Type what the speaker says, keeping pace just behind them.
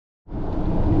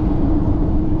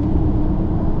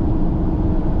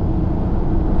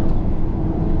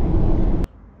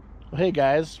Hey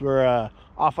guys, we're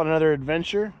off on another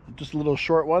adventure. Just a little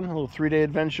short one, a little 3-day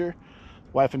adventure.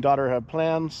 Wife and daughter have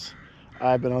plans.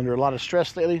 I've been under a lot of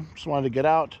stress lately, just wanted to get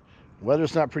out.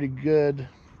 Weather's not pretty good,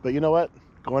 but you know what?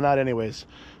 Going out anyways.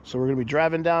 So we're going to be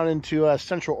driving down into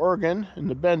Central Oregon in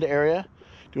the Bend area,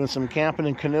 doing some camping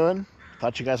and canoeing.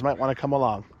 Thought you guys might want to come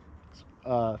along.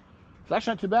 It's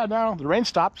actually not too bad now. The rain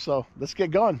stopped, so let's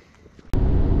get going.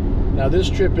 Now this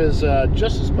trip is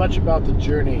just as much about the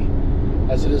journey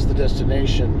as it is the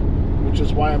destination, which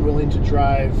is why I'm willing to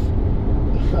drive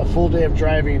a full day of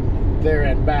driving there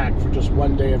and back for just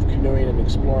one day of canoeing and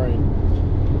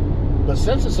exploring. But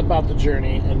since it's about the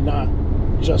journey and not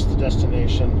just the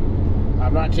destination,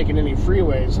 I'm not taking any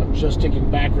freeways, I'm just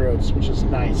taking back roads, which is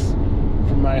nice.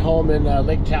 From my home in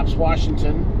Lake Tapps,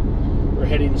 Washington, we're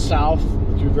heading south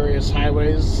through various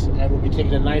highways, and we'll be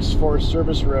taking a nice Forest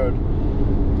Service road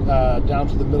down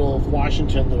to the middle of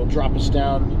Washington that will drop us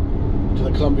down to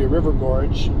the Columbia River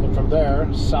Gorge, and from there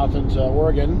south into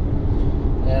Oregon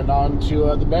and on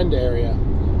to the Bend area.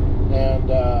 And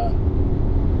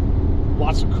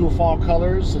lots of cool fall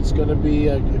colors. It's going to be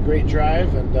a great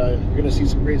drive, and you're going to see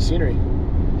some great scenery,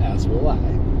 as will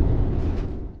I.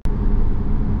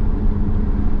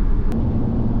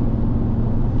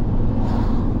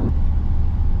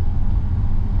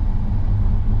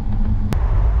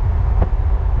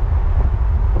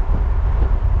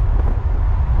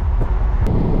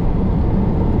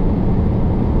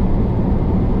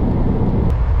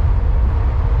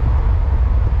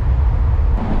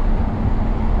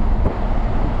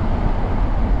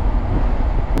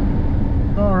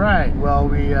 Well,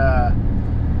 we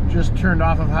just turned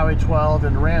off of Highway 12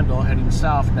 in Randall, heading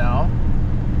south now,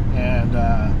 and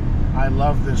I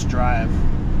love this drive.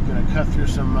 Gonna cut through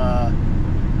some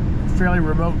fairly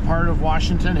remote part of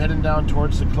Washington, heading down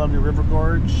towards the Columbia River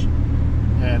Gorge,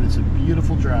 and it's a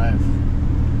beautiful drive.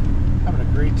 Having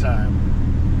a great time.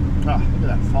 Ah, look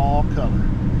at that fall color.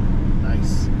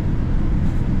 Nice.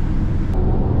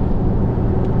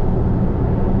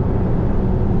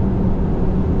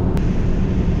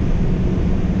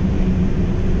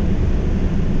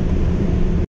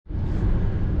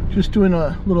 Just doing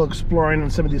a little exploring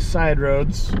on some of these side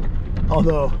roads,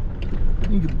 although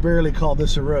you could barely call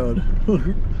this a road.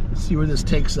 Let's see where this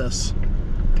takes us.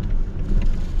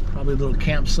 Probably a little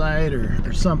campsite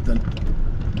or something.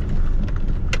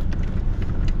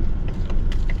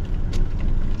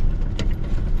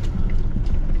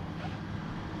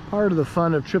 Part of the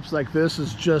fun of trips like this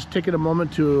is just taking a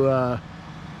moment to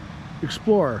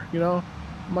explore. You know,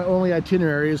 my only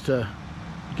itinerary is to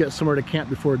get somewhere to camp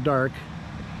before dark.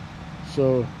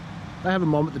 So I have a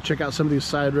moment to check out some of these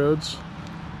side roads.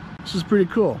 This is pretty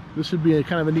cool. This would be a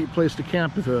kind of a neat place to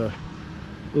camp if a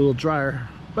little drier.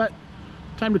 But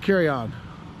time to carry on.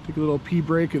 Take a little pee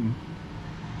break and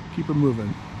keep it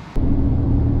moving.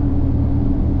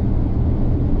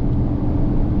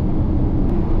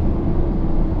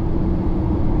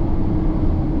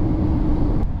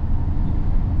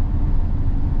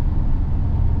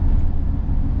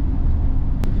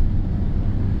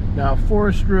 Now,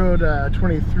 Forest Road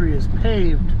 23 is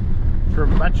paved for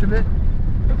much of it,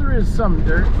 but there is some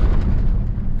dirt.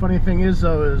 Funny thing is,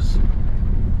 though, is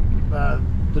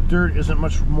the dirt isn't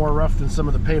much more rough than some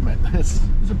of the pavement. It's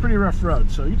a pretty rough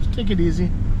road, so you just take it easy.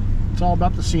 It's all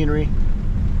about the scenery.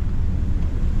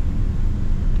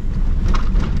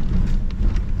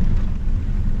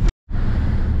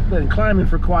 Been climbing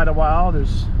for quite a while.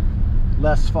 There's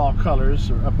less fall colors.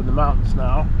 We're up in the mountains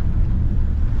now,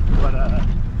 but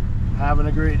having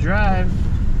a great drive.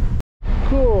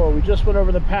 Cool, we just went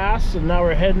over the pass and now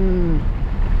we're heading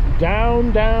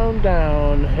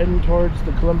down, heading towards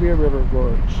the Columbia River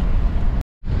Gorge.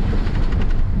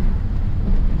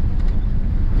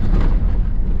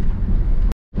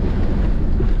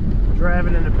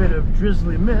 Driving in a bit of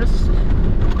drizzly mist.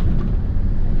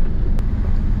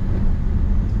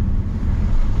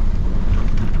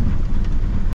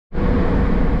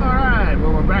 Alright,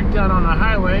 well, we're back down on the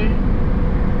highway.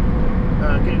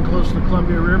 Getting close to the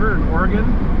Columbia River in Oregon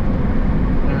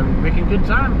and making good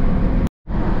time.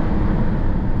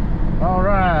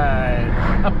 Alright,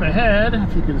 up ahead,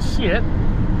 if you can see it,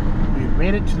 we've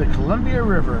made it to the Columbia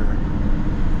River.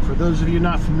 For those of you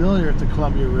not familiar with the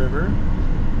Columbia River,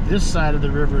 this side of the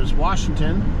river is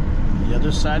Washington, the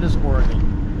other side is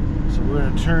Oregon. So we're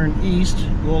going to turn east,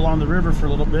 go along the river for a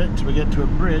little bit until we get to a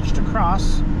bridge to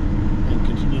cross and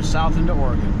continue south into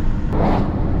Oregon.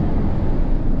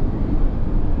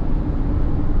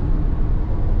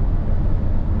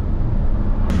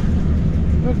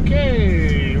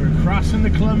 Okay, we're crossing the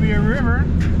Columbia River.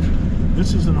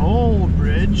 This is an old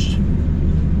bridge.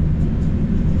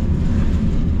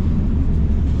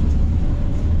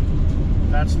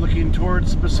 That's looking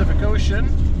towards the Pacific Ocean.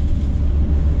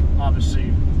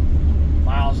 Obviously,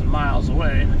 miles and miles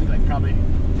away. I think like probably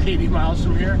 80 miles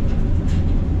from here.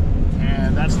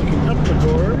 And that's looking up the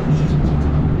gorge.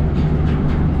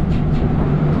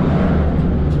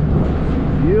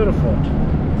 Beautiful.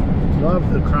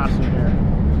 Love the crossing here.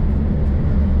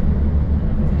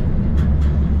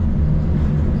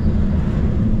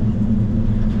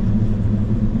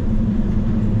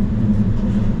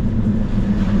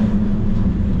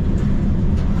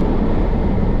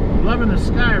 'em in the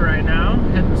sky right now,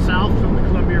 heading south from the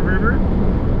Columbia River.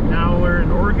 Now we're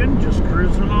in Oregon, just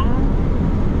cruising along.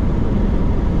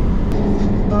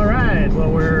 All right,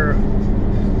 well, we're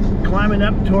climbing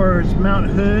up towards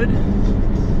Mount Hood,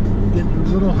 getting a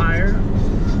little higher,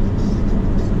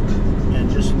 and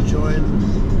just enjoying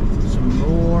some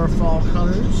more fall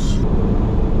colors.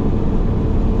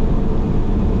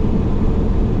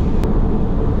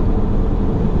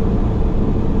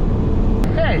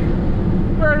 Hey,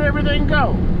 where'd everything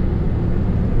go?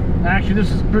 Actually,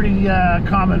 this is pretty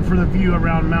common for the view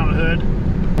around Mount Hood.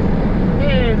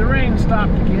 Hey, the rain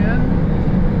stopped again.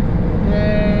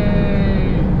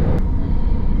 Yay!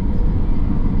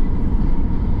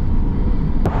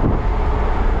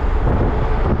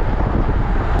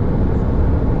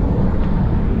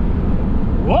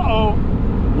 Whoa!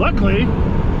 Luckily,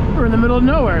 we're in the middle of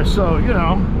nowhere, so, you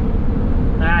know,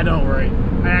 don't worry.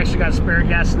 I actually got spare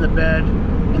gas in the bed,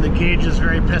 and the gauge is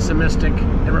very pessimistic,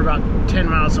 and we're about 10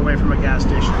 miles away from a gas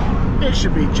station. It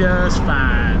should be just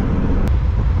fine.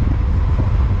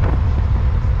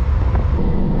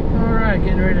 Alright,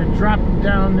 getting ready to drop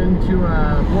down into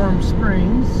Warm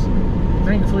Springs.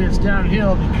 Thankfully it's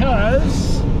downhill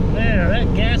because there,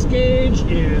 that gas gauge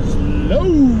is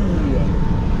low.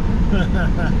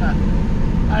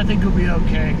 I think we'll be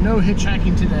okay. No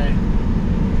hitchhiking today,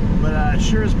 but it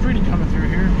sure is pretty coming through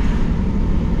here.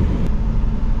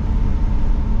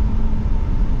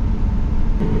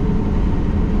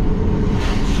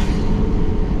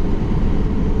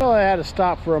 Well, I had to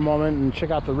stop for a moment and check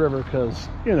out the river because,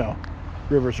 you know,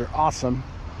 rivers are awesome.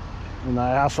 And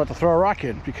I also have to throw a rock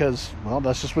in because, well,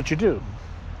 that's just what you do.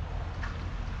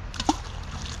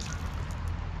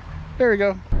 There we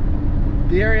go.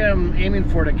 The area I'm aiming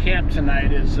for to camp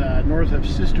tonight is north of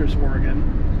Sisters, Oregon.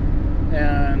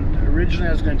 And originally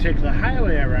I was going to take the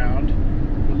highway around,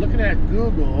 but looking at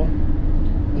Google,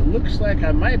 it looks like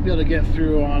I might be able to get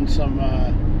through on some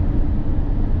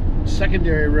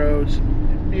secondary roads,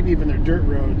 maybe even their dirt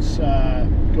roads,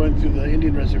 going through the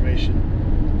Indian reservation.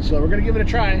 So we're going to give it a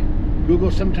try.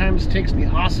 Google sometimes takes me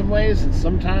awesome ways, and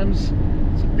sometimes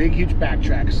it's a big, huge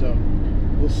backtrack. So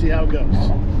we'll see how it goes.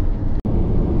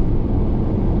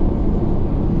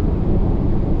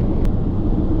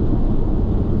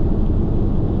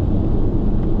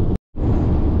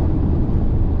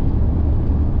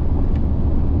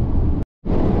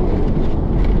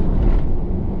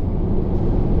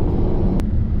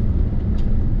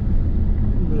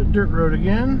 Dirt road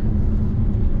again.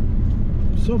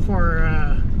 So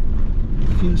far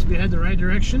seems to be heading the right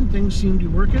direction. Things seem to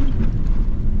be working,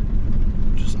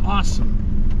 which is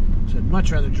awesome. So I'd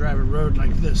much rather drive a road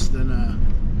like this than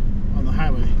on the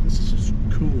highway. This is just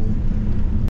cool.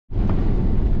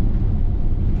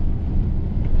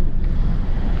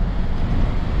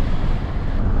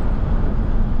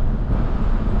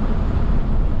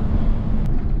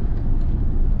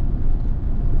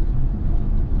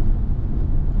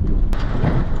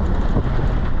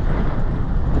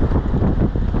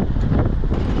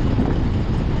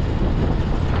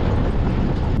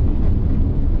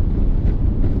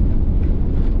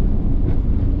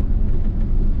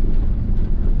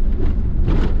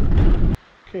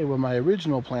 Okay, well, my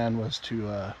original plan was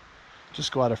to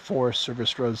just go out a Forest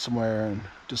Service road somewhere and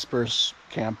disperse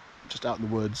camp just out in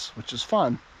the woods, which is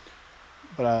fun.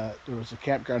 But there was a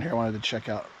campground here I wanted to check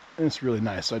out, and it's really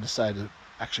nice, so I decided to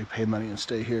actually pay money and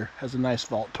stay here. It has a nice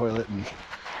vault toilet and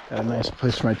got a nice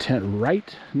place for my tent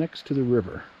right next to the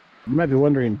river. You might be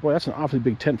wondering, boy, that's an awfully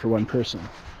big tent for one person.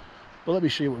 But let me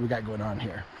show you what we got going on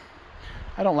here.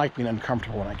 I don't like being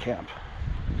uncomfortable when I camp.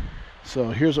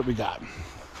 So here's what we got.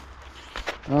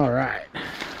 All right,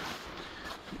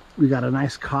 we got a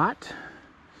nice cot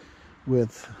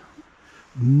with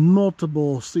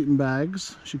multiple sleeping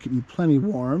bags. Should keep you plenty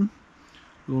warm.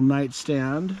 Little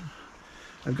nightstand.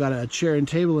 I've got a chair and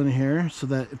table in here so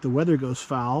that if the weather goes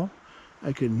foul,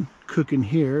 I can cook in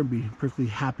here, be perfectly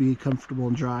happy, comfortable,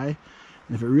 and dry.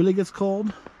 And if it really gets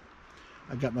cold,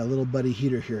 I've got my little buddy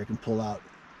heater here I can pull out,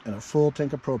 and a full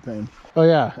tank of propane. Oh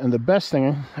yeah, and the best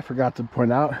thing I forgot to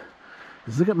point out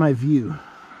is look at my view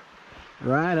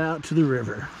right out to the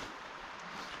river.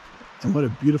 And what a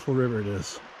beautiful river it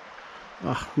is.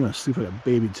 Oh, I'm gonna sleep like a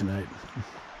baby tonight.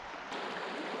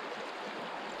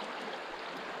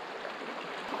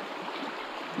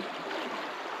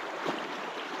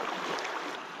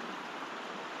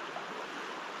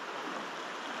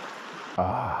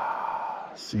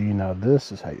 See, now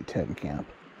this is how you tent camp.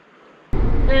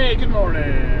 Hey, good morning.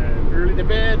 Early to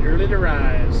bed, early to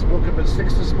rise. Woke up at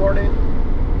 6 this morning,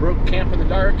 broke camp in the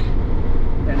dark,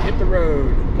 and hit the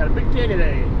road. Got a big day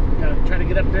today. Gotta try to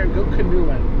get up there and go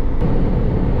canoeing.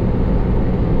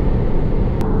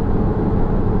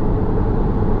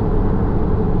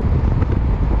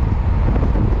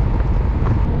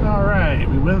 All right,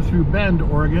 we went through Bend,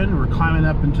 Oregon. We're climbing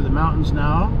up into the mountains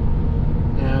now.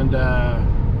 And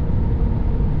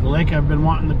the lake I've been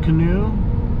wanting to canoe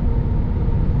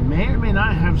may or may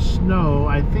not have snow.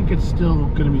 I think it's still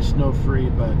going to be snow free,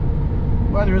 but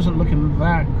weather isn't looking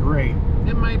that great.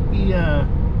 It might be a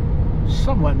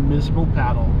somewhat miserable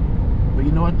paddle, but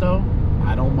you know what though?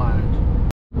 I don't mind.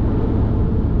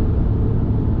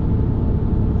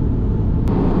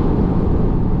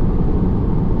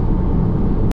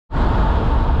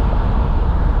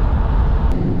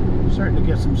 Starting to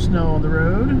get some snow on the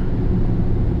road.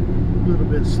 A little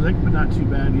bit slick, but not too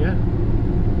bad yet.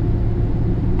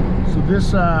 So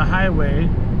this highway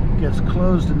gets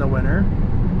closed in the winter,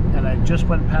 and I just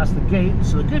went past the gate.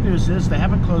 So the good news is they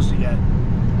haven't closed it yet.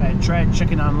 I tried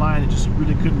checking online and just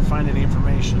really couldn't find any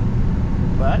information,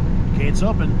 but the gate's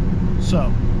open.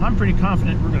 So I'm pretty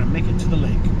confident we're gonna make it to the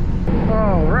lake.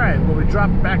 All right, well, we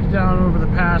dropped back down over the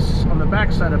pass on the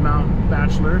backside of Mount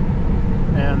Bachelor,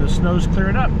 and the snow's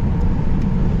cleared up.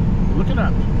 Looking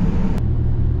up.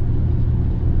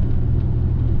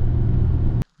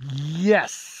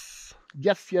 Yes,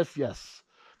 yes, yes, yes.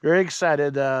 Very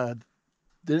excited.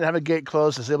 Didn't have a gate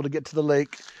closed. I was able to get to the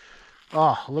lake.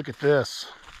 Oh, look at this.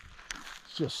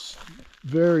 It's just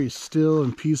very still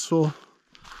and peaceful.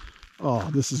 Oh,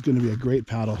 this is going to be a great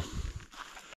paddle.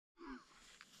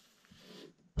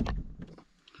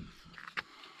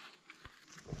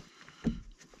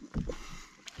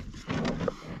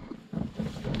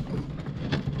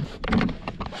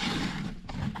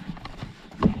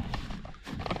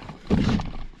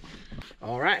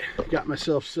 All right, got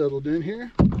myself settled in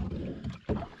here.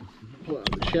 Pull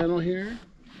out the channel here.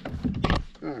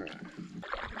 All right.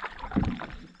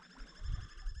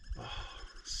 Oh,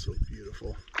 so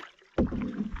beautiful.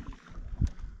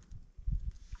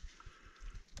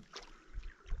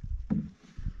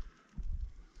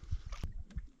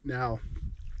 Now,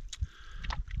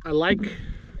 I like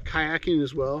kayaking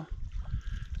as well.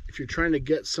 If you're trying to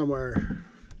get somewhere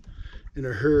in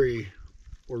a hurry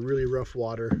or really rough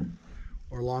water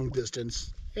or long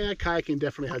distance, yeah, kayaking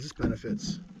definitely has its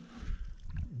benefits.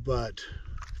 But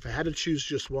if I had to choose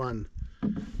just one,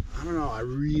 I don't know, I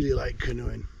really like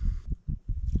canoeing.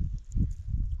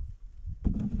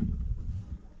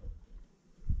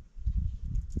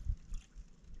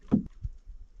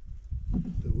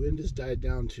 The wind has died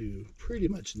down to pretty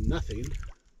much nothing.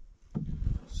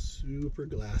 Super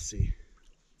glassy.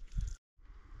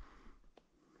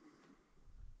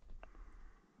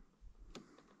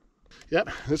 Yep,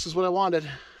 this is what I wanted.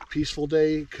 Peaceful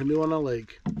day, canoe on a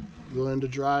lake. Willing to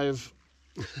drive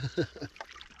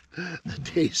a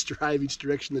day's drive each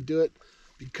direction to do it,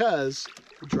 because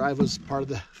the drive was part of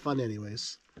the fun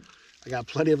anyways. I got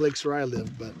plenty of lakes where I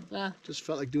live, but just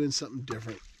felt like doing something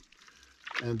different.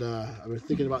 And I've been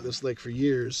thinking about this lake for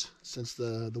years, since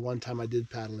the one time I did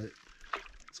paddle it.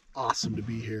 It's awesome to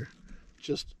be here.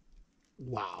 Just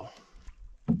wow.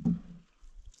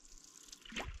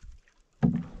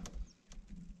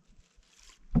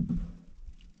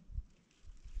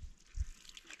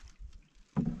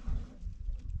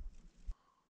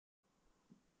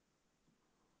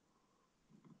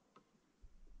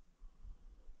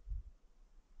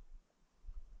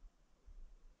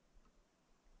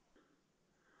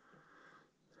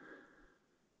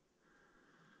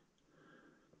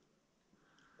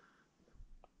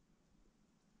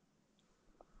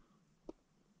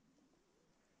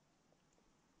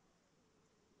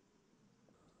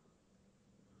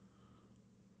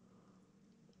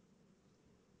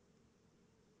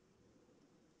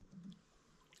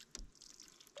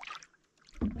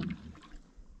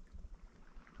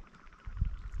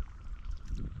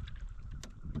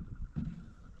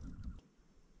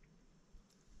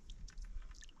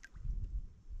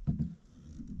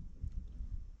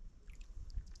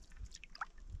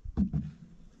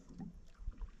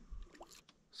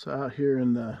 So out here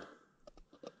in the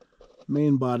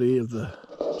main body of the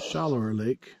shallower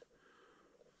lake,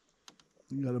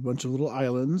 you got a bunch of little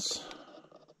islands.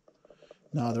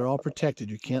 Now they're all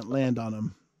protected. You can't land on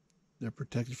them. They're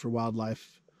protected for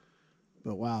wildlife.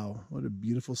 But wow, what a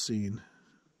beautiful scene.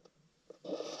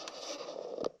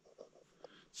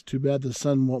 It's too bad the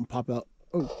sun won't pop out.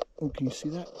 Oh, can you see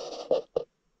that?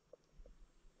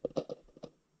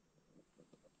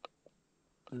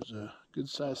 There's a good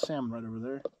sized salmon right over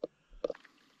there.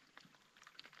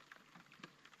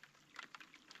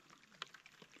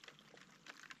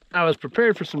 I was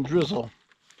prepared for some drizzle.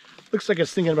 Looks like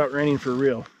it's thinking about raining for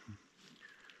real.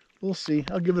 We'll see.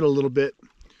 I'll give it a little bit.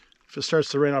 If it starts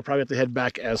to rain, I'll probably have to head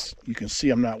back. As you can see,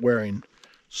 I'm not wearing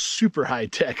super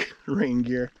high-tech rain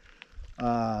gear.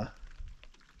 I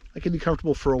can be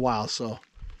comfortable for a while, so I'm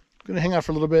going to hang out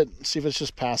for a little bit and see if it's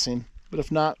just passing. But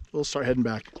if not, we'll start heading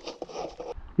back.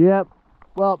 Yep.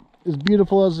 Well, as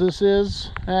beautiful as this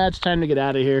is, it's time to get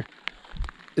out of here.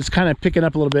 It's kind of picking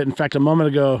up a little bit. In fact, a moment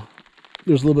ago,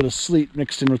 there was a little bit of sleet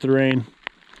mixed in with the rain.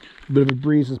 A bit of a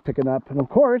breeze is picking up. And of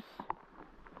course,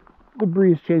 the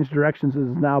breeze changed directions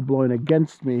and is now blowing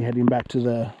against me heading back to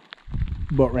the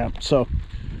boat ramp. So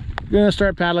we're going to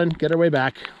start paddling, get our way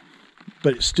back.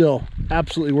 But it's still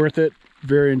absolutely worth it.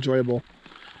 Very enjoyable.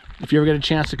 If you ever get a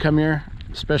chance to come here,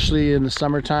 especially in the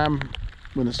summertime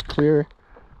when it's clear,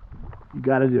 you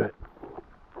got to do it.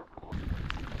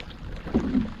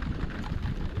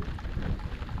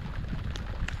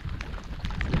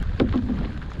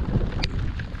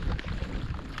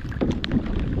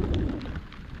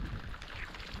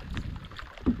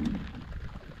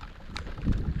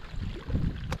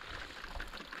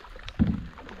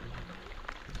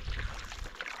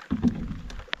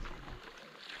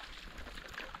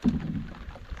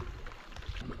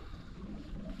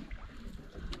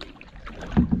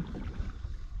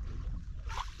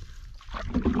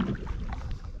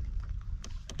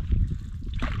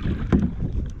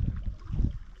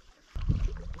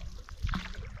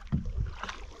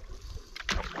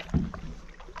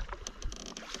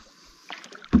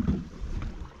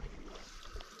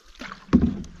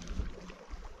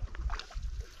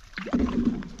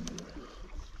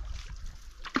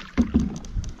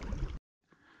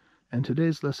 And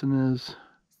today's lesson is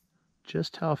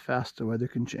just how fast the weather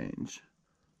can change.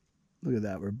 Look at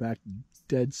that, we're back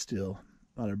dead still.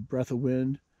 Not a breath of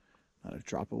wind, not a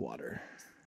drop of water.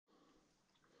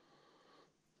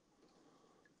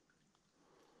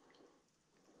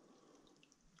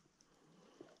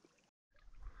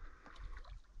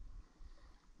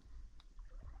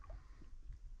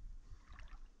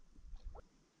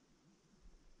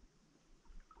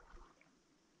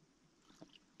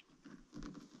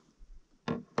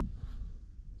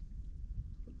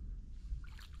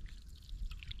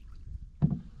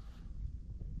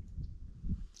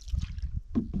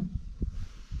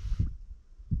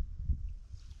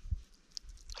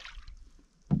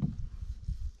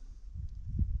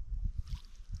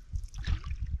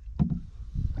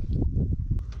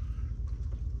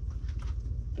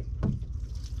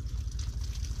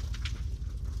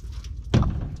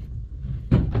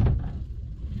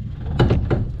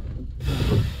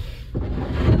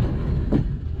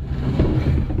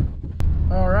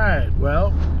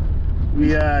 Well, we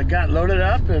got loaded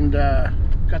up and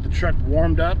got the truck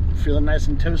warmed up, feeling nice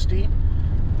and toasty,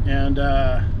 and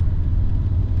I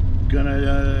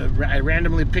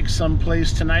randomly picked some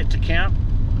place tonight to camp,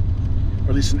 or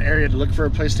at least an area to look for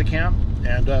a place to camp,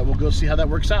 and we'll go see how that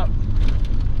works out.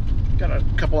 Got a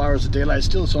couple hours of daylight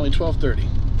still. It's only 12:30.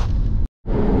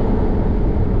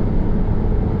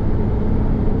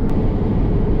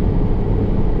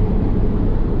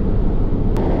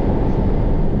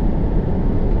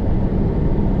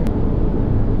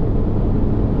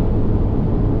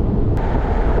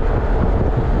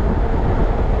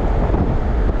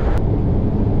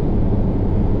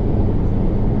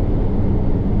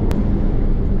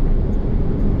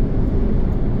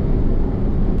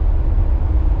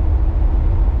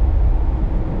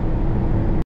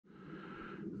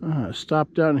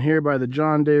 Stopped down here by the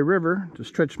John Day River to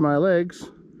stretch my legs.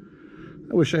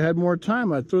 I wish I had more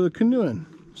time. I'd throw the canoe in.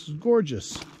 This is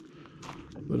gorgeous.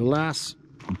 But alas,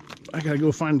 I gotta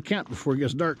go find camp before it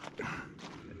gets dark.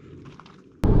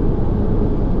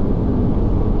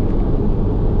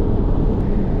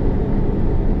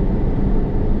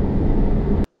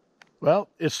 Well,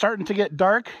 it's starting to get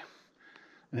dark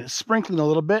and it's sprinkling a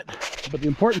little bit, but the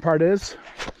important part is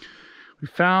we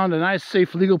found a nice,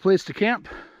 safe, legal place to camp.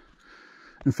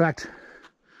 In fact,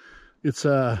 it's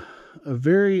a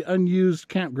very unused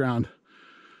campground.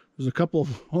 There's a couple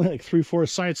of, only like 3-4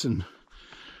 sites, and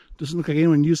doesn't look like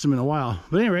anyone used them in a while.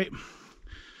 But at any rate,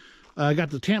 I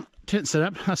got the tent set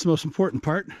up. That's the most important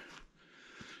part.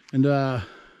 And we'll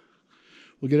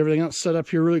get everything else set up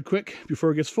here really quick before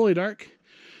it gets fully dark.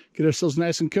 Get ourselves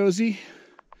nice and cozy.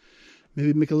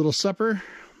 maybe make a little supper,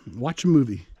 watch a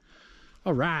movie.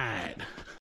 All right.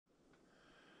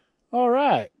 All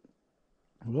right.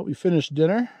 Well, we finished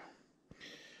dinner.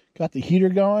 Got the heater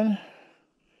going.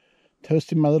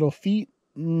 Toasting my little feet.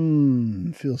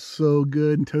 Feels so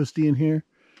good and toasty in here.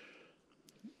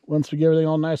 Once we get everything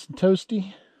all nice and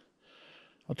toasty,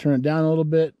 I'll turn it down a little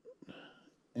bit.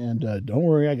 And don't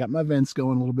worry, I got my vents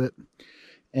going a little bit.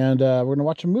 And we're going to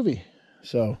watch a movie.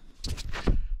 So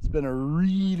it's been a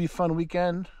really fun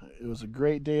weekend. It was a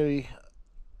great day.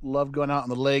 Loved going out on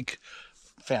the lake.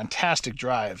 Fantastic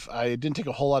drive. I didn't take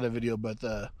a whole lot of video, but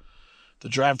the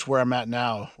drive to where I'm at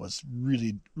now was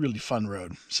really, really fun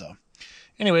road. So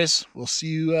anyways, we'll see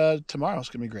you tomorrow. It's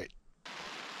going to be great.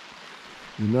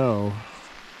 You know,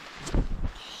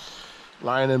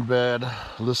 lying in bed,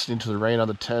 listening to the rain on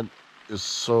the tent is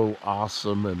so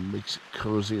awesome and makes it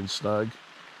cozy and snug.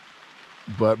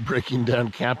 But breaking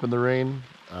down camp in the rain,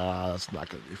 that's not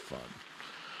going to be fun.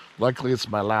 Luckily, it's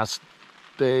my last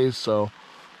day, so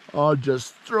I'll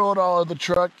just throw it all in the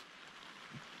truck,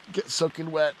 get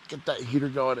soaking wet, get that heater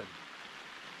going, and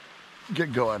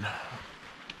get going.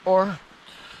 Or I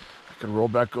can roll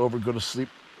back over, go to sleep.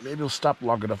 Maybe it'll stop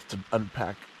long enough to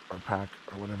unpack or pack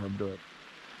or whatever I'm doing.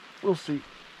 We'll see.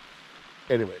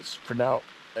 Anyways, for now,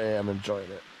 I am enjoying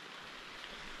it.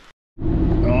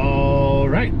 All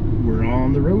right, we're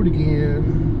on the road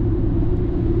again.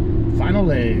 Final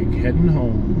leg, heading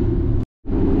home.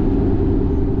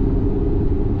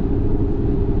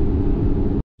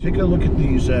 Take a look at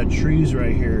these trees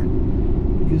right here.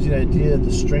 It gives you an idea of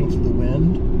the strength of the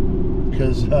wind.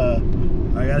 Because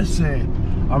I gotta say,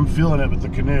 I'm feeling it with the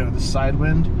canoe, the side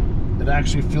wind. It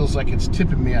actually feels like it's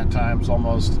tipping me at times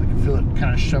almost. I can feel it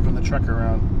kind of shoving the truck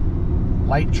around.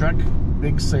 Light truck,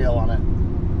 big sail on it.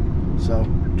 So,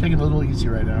 taking it a little easy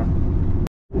right now.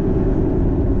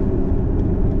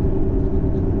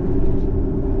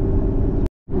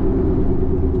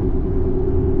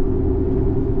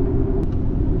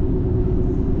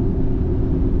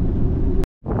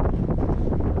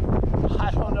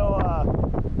 I don't know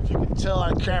if you can tell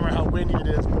on camera how windy it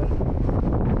is, but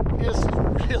it's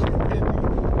really windy.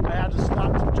 I had to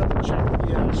stop to jump and check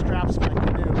the straps of my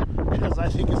canoe because I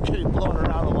think it's getting blown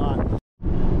around a lot.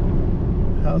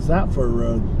 How's that for a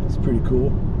road? That's pretty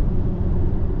cool.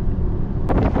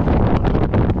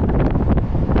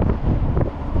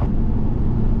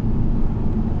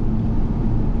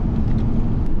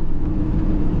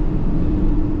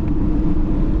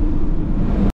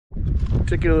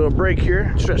 Taking a little break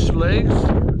here, stretch the legs.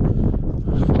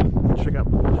 Check out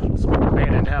some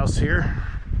abandoned house here.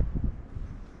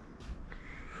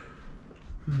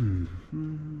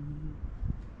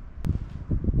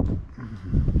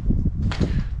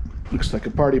 Looks like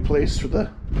a party place for the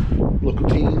local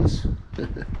teens.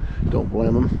 Don't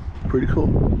blame them. Pretty cool.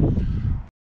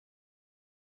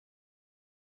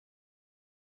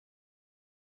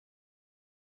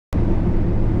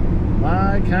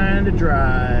 My kind of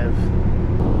drive.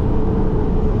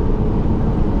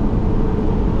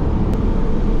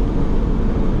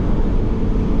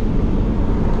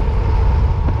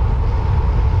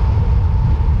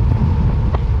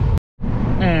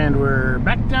 And we're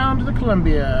back down to the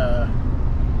Columbia.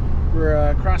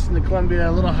 We're crossing the Columbia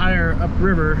a little higher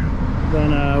upriver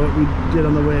than what we did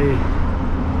on the way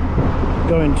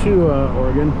going to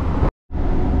Oregon.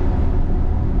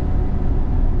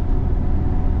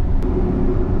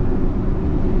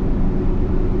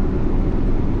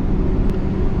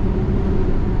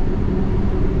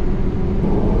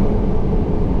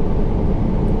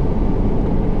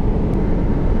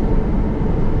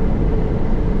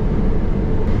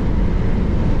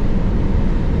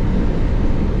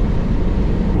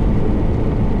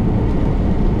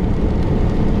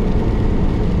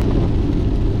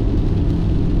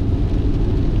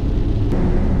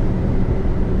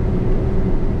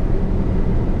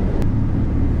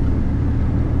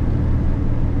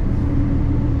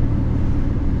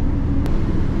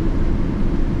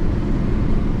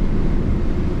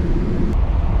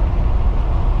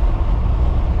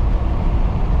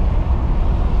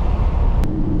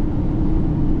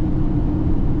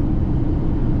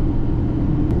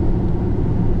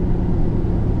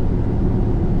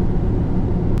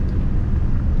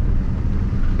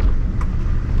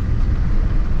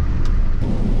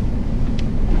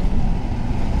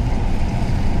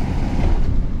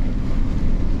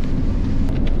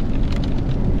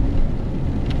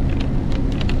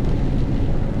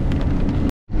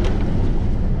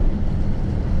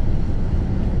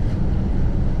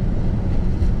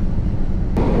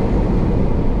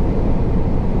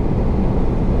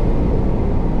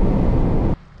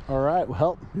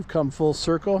 Well, we've come full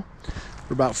circle.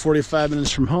 We're about 45 minutes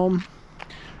from home.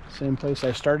 Same place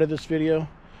I started this video.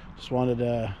 Just wanted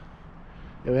to,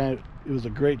 it was a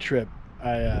great trip.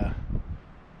 I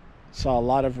saw a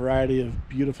lot of variety of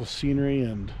beautiful scenery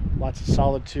and lots of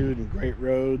solitude and great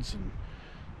roads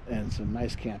and some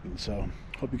nice camping. So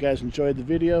hope you guys enjoyed the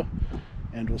video,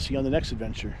 and we'll see you on the next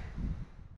adventure.